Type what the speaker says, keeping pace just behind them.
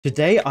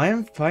Today I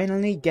am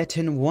finally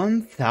getting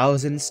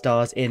 1000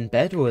 stars in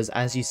Bedwars,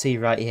 as you see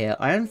right here.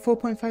 I am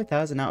 4.5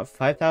 thousand out of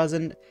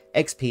 5000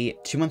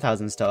 XP to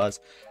 1000 stars.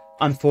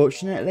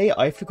 Unfortunately,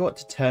 I forgot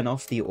to turn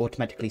off the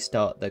automatically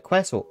start the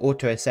quest or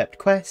auto accept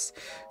quests,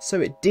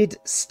 so it did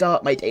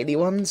start my daily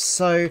ones.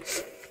 So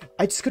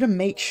I just gotta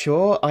make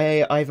sure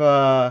I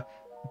either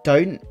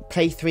don't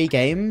play 3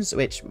 games,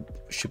 which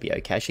should be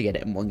okay. I should get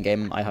it in 1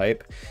 game, I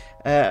hope.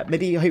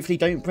 Maybe hopefully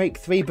don't break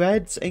 3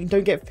 breads and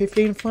don't get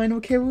 15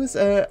 final kills.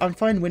 I'm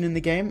fine winning the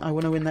game. I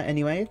want to win that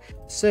anyway.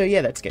 So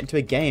yeah, let's get into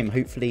a game.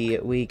 Hopefully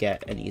we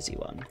get an easy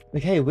one.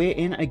 Okay, we're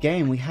in a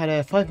game. We had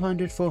a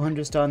 500,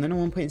 400 star and then a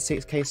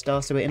 1.6k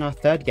star. So we're in our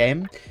 3rd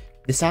game.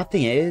 The sad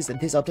thing is that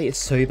this update is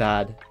so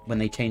bad when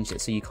they changed it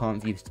so you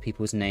can't view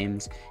people's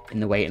names in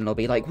the waiting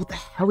lobby. Like, what the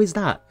hell is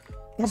that?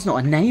 That's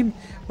not a name.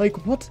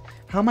 Like, what?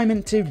 How am I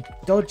meant to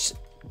dodge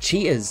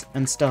cheaters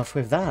and stuff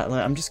with that?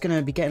 Like, I'm just going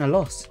to be getting a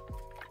loss.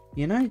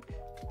 You know,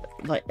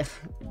 like,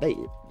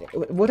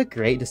 what a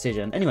great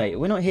decision. Anyway,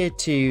 we're not here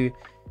to,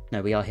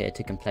 no, we are here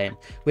to complain.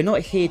 We're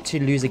not here to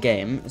lose a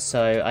game,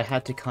 so I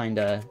had to kind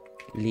of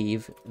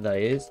leave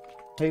those.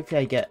 Hopefully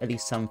I get at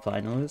least some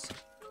finals.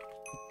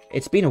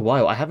 It's been a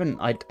while. I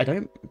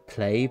don't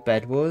play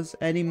Bed Wars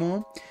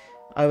anymore.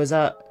 I was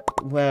at,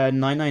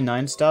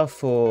 999 star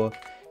for,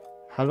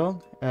 how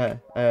long?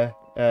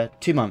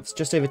 2 months,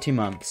 just over 2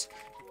 months.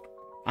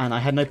 And I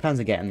had no plans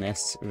of getting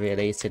this,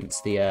 really,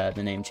 since the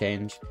name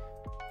change.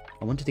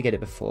 I wanted to get it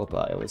before,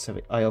 but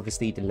I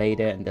obviously delayed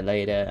it,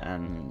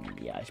 and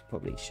yeah, I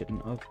probably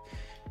shouldn't have.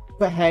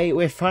 But hey,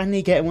 we're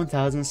finally getting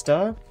 1000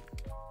 star.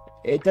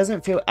 It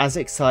doesn't feel as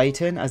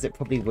exciting as it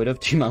probably would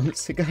have 2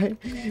 months ago.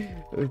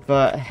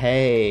 But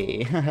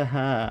hey,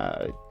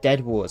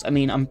 Dead Wars. I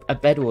mean, I'm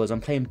at Bed Wars.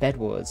 I'm playing Bed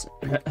Wars.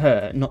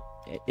 Not,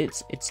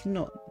 it's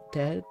not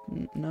dead.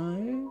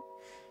 No.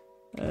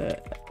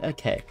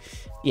 Okay,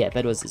 yeah,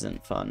 Bed Wars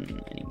isn't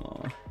fun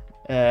anymore.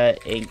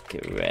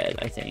 Ink Red,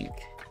 I think.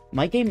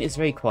 My game is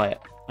very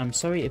quiet. I'm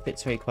sorry if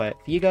it's very quiet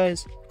for you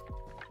guys.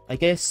 I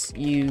guess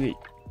you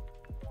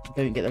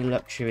don't get the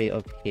luxury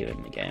of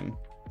hearing the game.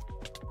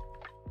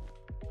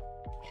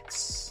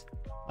 Yes.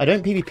 I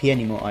don't PvP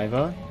anymore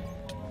either.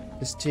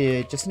 Just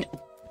an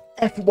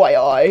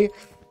FYI,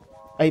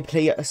 I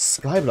play a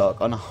Skyblock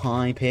on a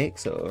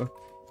Hypixel.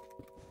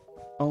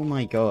 Oh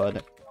my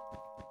god.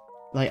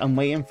 Like, I'm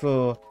waiting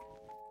for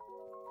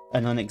a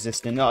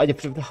non-existent... yeah, I'm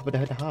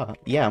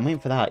waiting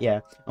for that,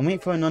 yeah. I'm waiting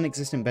for a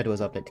non-existent Bed Wars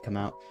update to come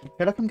out. I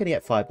feel like I'm gonna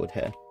get fireballed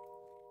here.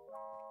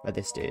 By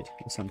this dude,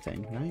 or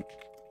something, right?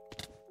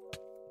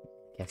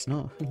 Guess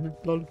not.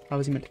 Lol, how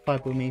was he meant to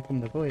fireball me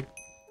from the void?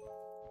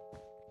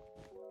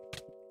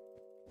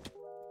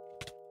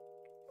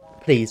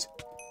 Please.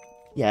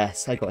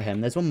 Yes, I got him.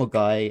 There's one more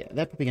guy.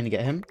 They're probably gonna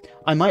get him.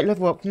 I might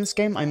level up from this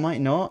game, I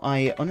might not.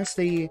 I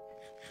honestly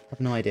have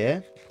no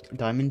idea.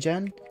 Diamond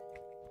Gen?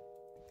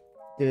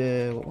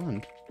 What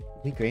one?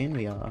 Are we green?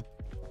 We are.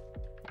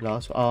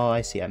 Last one. Oh,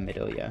 I see. I'm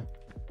middle, yeah.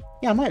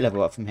 Yeah, I might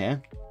level up from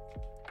here.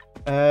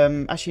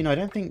 Actually, no, I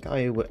don't think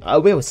I will. Oh,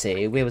 we'll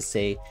see. We'll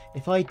see.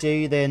 If I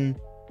do, then...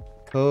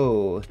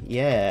 Cool.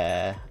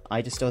 Yeah.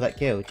 I just stole that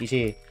kill.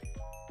 GG.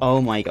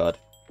 Oh my god.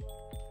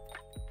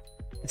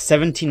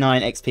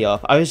 79 XP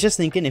off. I was just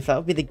thinking if that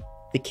would be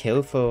the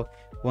kill for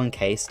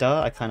 1k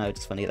star, I kind of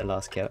just want to get the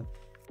last kill.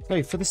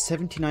 So, for the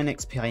 79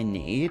 XP I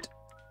need...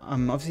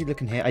 I'm obviously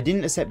looking here. I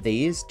didn't accept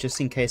these, just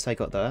in case I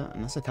got that.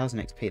 And that's 1000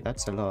 XP.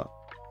 That's a lot.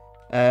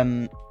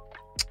 I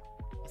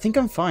think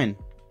I'm fine.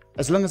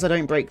 As long as I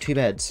don't break 2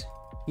 beds.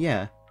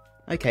 Yeah.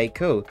 Okay,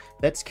 cool.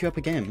 Let's queue up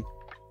a game.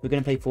 We're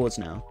going to play forwards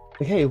now.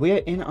 Okay, we're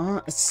in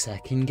our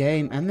 2nd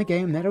game. And the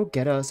game that'll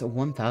get us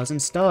 1000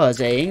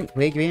 stars, eh?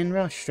 We're getting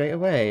rushed straight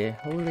away.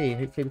 Holy,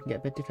 hopefully we can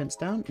get bed defense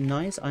down.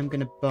 Nice. I'm going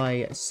to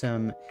buy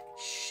some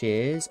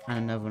shears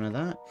and another one of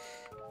that.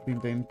 Boom,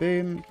 boom,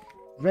 boom.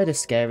 Red is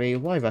scary.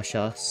 Why rush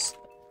us?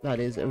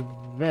 That is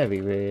very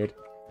weird.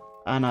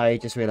 And I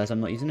just realised I'm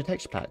not using a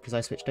texture pack because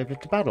I switched over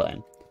to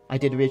Badline. I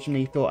did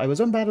originally thought I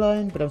was on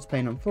Badline, but I was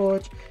playing on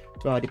Forge.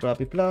 Blah blah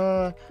blah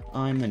blah.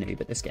 I'm a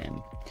noob at this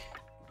game.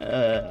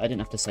 I didn't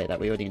have to say that.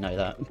 We already know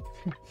that.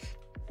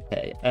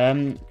 Okay.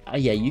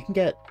 Yeah, you can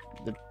get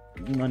the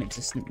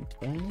non-existent.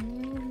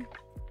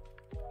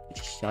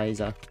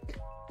 Shiza.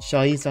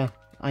 Shiza.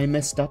 I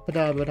messed up.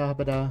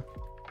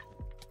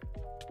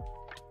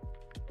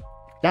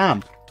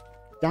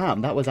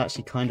 Damn, that was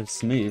actually kind of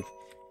smooth.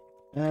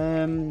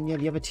 Yeah,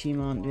 the other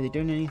team aren't really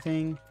doing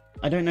anything.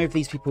 I don't know if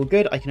these people are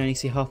good. I can only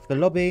see half the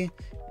lobby.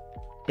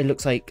 It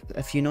looks like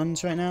a few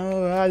nuns right now.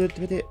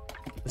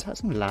 Was that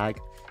some lag?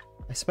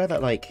 I swear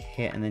that like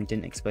hit and then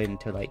didn't explode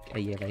until like a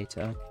year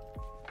later.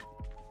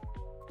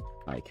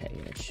 Okay,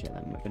 yeah, shit,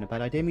 that might have been a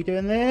bad idea me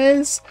doing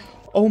this.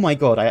 Oh my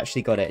god, I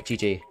actually got it.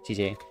 GG,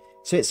 GG.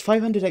 So it's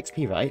 500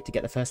 XP, right, to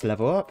get the first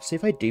level up. So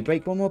if I do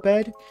break one more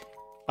bed,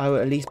 I will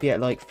at least be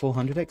at like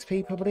 400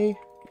 XP probably,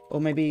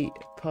 or maybe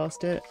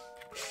past it.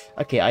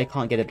 Okay, I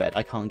can't get a bed.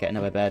 I can't get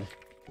another bed.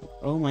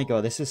 Oh my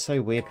god, this is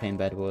so weird playing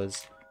Bed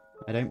Wars.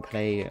 I don't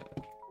play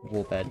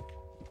Warbed.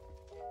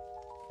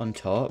 On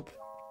top.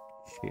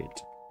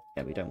 Shoot.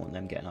 Yeah, we don't want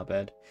them getting our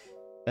bed.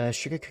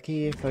 Sugar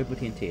cookie, foldable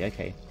TNT.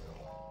 Okay.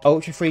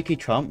 Ultra freaky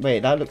Trump.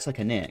 Wait, that looks like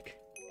a nick.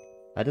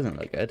 That doesn't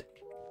look good.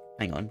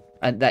 Hang on.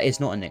 And that is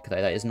not a nick,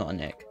 though. That is not a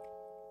nick.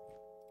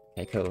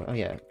 Okay, cool. Oh,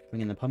 yeah.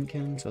 Bring in the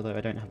pumpkins, although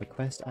I don't have a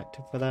quest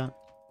active for that.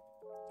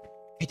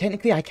 Okay,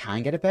 technically, I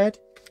can get a bed.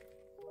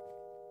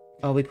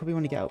 Oh, we probably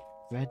want to get out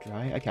red,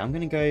 right? Okay, I'm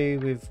going to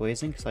go with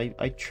Voicing, because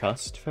I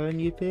trust for a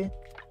newbie.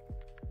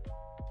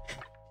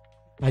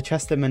 I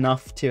trust them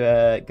enough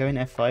to go in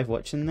F5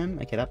 watching them.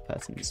 Okay, that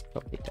person's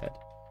probably dead.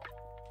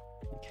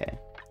 Okay.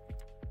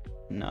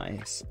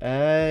 Nice.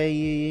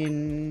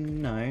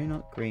 No,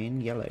 not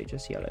green. Yellow.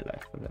 Just yellow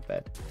left for the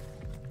bed.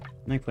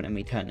 No point in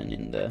me turning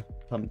in the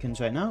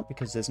pumpkins right now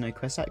because there's no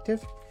quest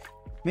active.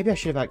 Maybe I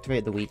should have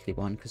activated the weekly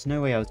one because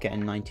no way I was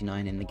getting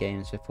 99 in the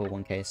games before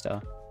 1k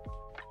star.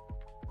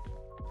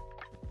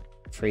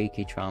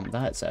 Freaky Trump.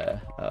 That's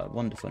a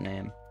wonderful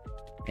name.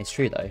 It's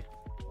true though.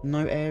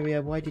 No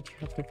area. Why did you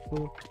have the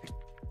floor?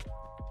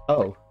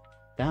 Oh.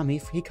 Damn,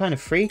 he kind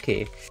of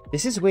freaky.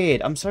 This is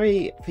weird. I'm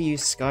sorry for you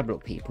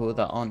Skyblock people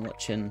that aren't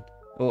watching,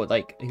 or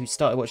like who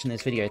started watching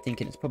this video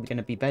thinking it's probably going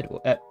to be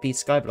be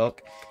Skyblock,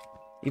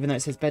 even though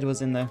it says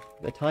Bedwars in the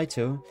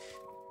title.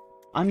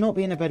 I'm not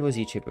being a Bedwars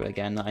YouTuber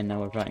again that I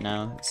know of right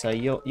now, so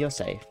you're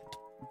safe.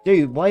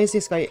 Dude, why is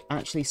this guy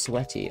actually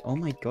sweaty? Oh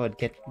my god,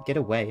 get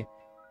away.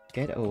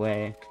 Get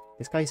away.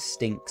 This guy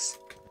stinks.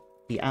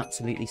 He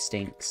absolutely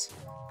stinks.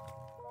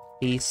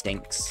 He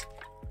stinks.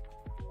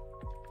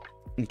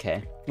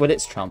 Okay. Well,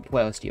 it's Trump.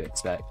 What else do you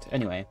expect?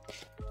 Anyway.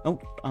 Oh,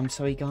 I'm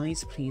sorry,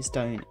 guys. Please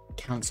don't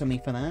cancel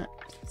me for that.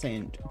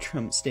 Saying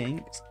Trump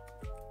stinks.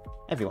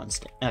 Everyone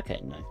stinks. Okay,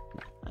 no.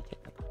 I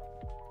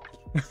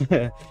take that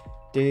back.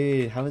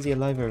 Dude, how is he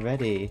alive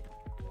already?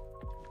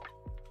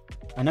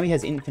 I know he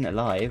has infinite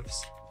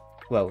lives.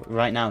 Well,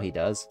 right now he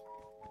does.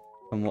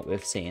 From what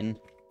we've seen.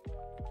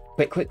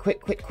 Quick, quick,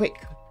 quick, quick, quick,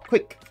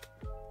 quick.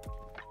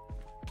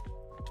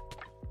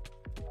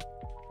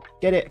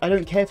 Get it. I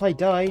don't care if I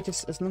die,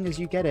 just as long as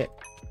you get it.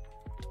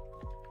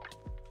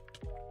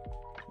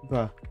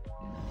 Bruh.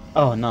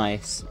 Oh,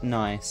 nice.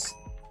 Nice.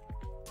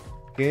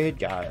 Good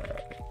job.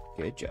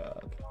 Good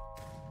job.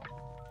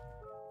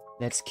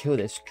 Let's kill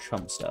this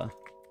Trumpster.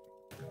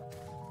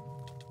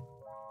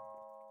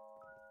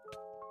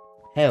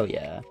 Hell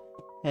yeah.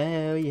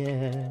 Hell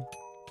yeah.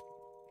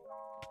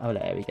 I'll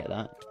let Harry get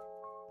that.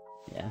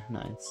 Yeah,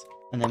 nice.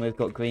 And then we've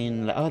got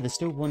green. Oh, there's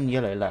still one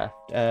yellow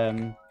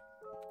left.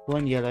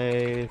 One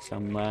yellow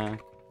somewhere.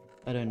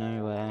 I don't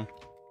know where.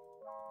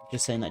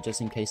 Just saying that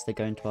just in case they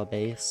go into our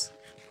base.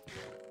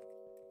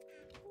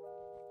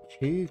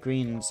 Two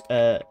greens,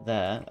 there.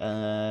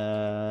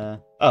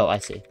 Oh, I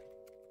see.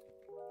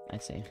 I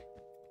see.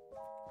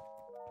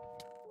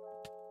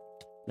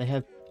 They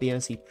have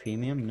BLC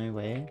Premium? No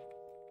way.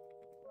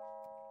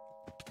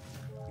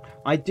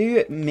 I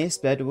do miss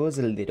Bedwars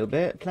a little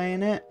bit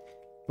playing it.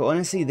 But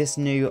honestly, this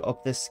new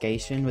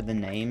obfuscation with the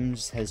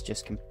names has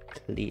just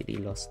completely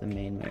lost the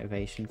main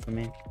motivation for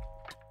me.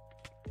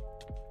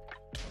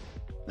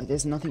 Like,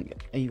 there's nothing...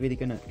 Are you really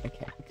gonna...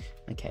 Okay.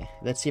 Okay.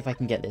 Let's see if I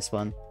can get this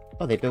one.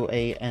 Oh, they built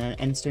an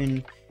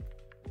endstone...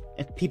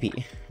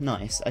 PP.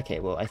 Nice. Okay,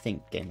 well, I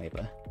think game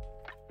over.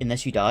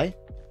 Unless you die.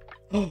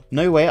 Oh,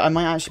 no way. I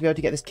might actually be able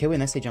to get this kill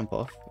unless they jump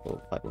off.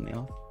 Or fireball me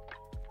off.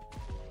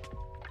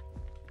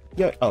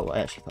 Yo... Oh,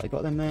 I actually thought I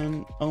got them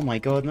then. Oh my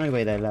god, no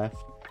way they're left.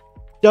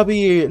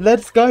 W,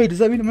 let's go. Does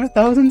that mean I'm a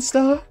 1,000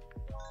 star?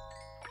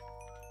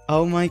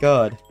 Oh my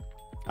god.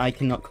 I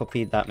cannot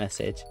copy that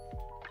message.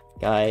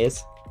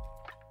 Guys.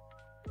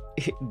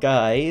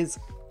 Guys.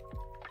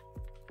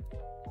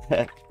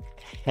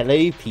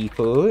 Hello,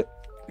 people.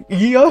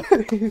 Yo!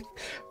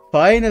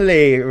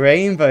 Finally,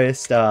 Rainbow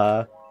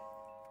Star.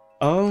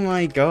 Oh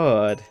my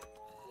god.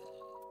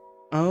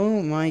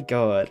 Oh my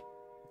god.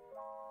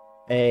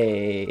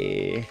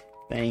 Hey.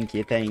 Thank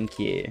you, thank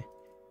you.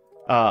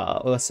 Ah,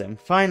 awesome.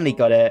 Finally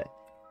got it.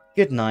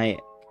 Good night,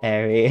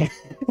 Airy.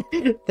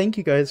 Thank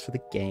you guys for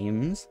the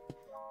games.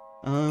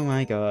 Oh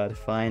my god,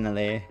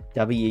 finally.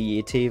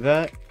 W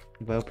YouTuber.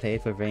 Well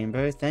played for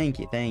Rainbow. Thank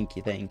you, thank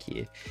you, thank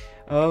you.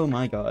 Oh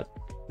my god.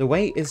 The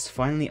wait is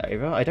finally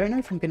over. I don't know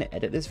if I'm going to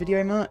edit this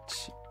video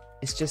much.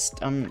 It's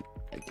just, I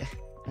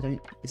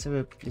don't... Is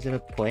there a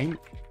point?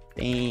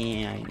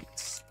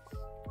 Thanks.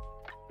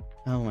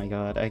 Oh my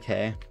god,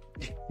 okay.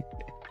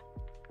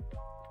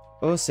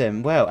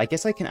 Awesome. Well, I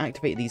guess I can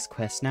activate these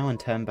quests now and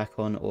turn back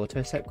on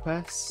auto-accept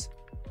quests.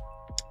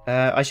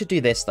 I should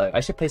do this, though. I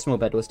should play some more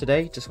Bedwars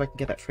today, just so I can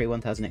get that free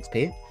 1000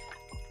 XP.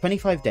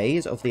 25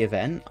 days of the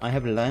event, I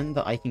have learned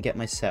that I can get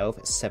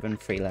myself 7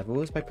 free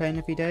levels by playing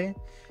every day.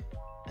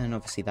 And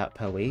obviously that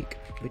per week,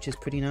 which is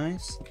pretty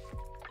nice.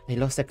 They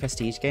lost their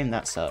prestige game?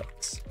 That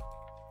sucks.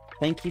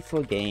 Thank you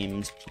for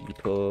games,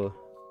 people.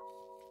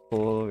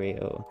 For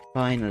real.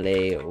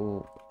 Finally,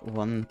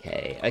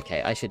 1k.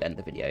 Okay, I should end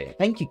the video.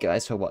 Thank you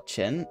guys for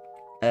watching.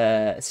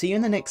 See you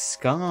in the next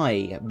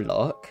Sky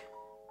block.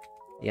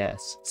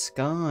 Yes,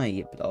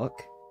 Sky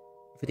block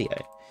video.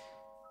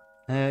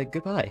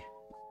 Goodbye.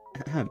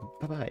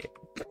 Bye-bye.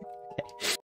 Okay.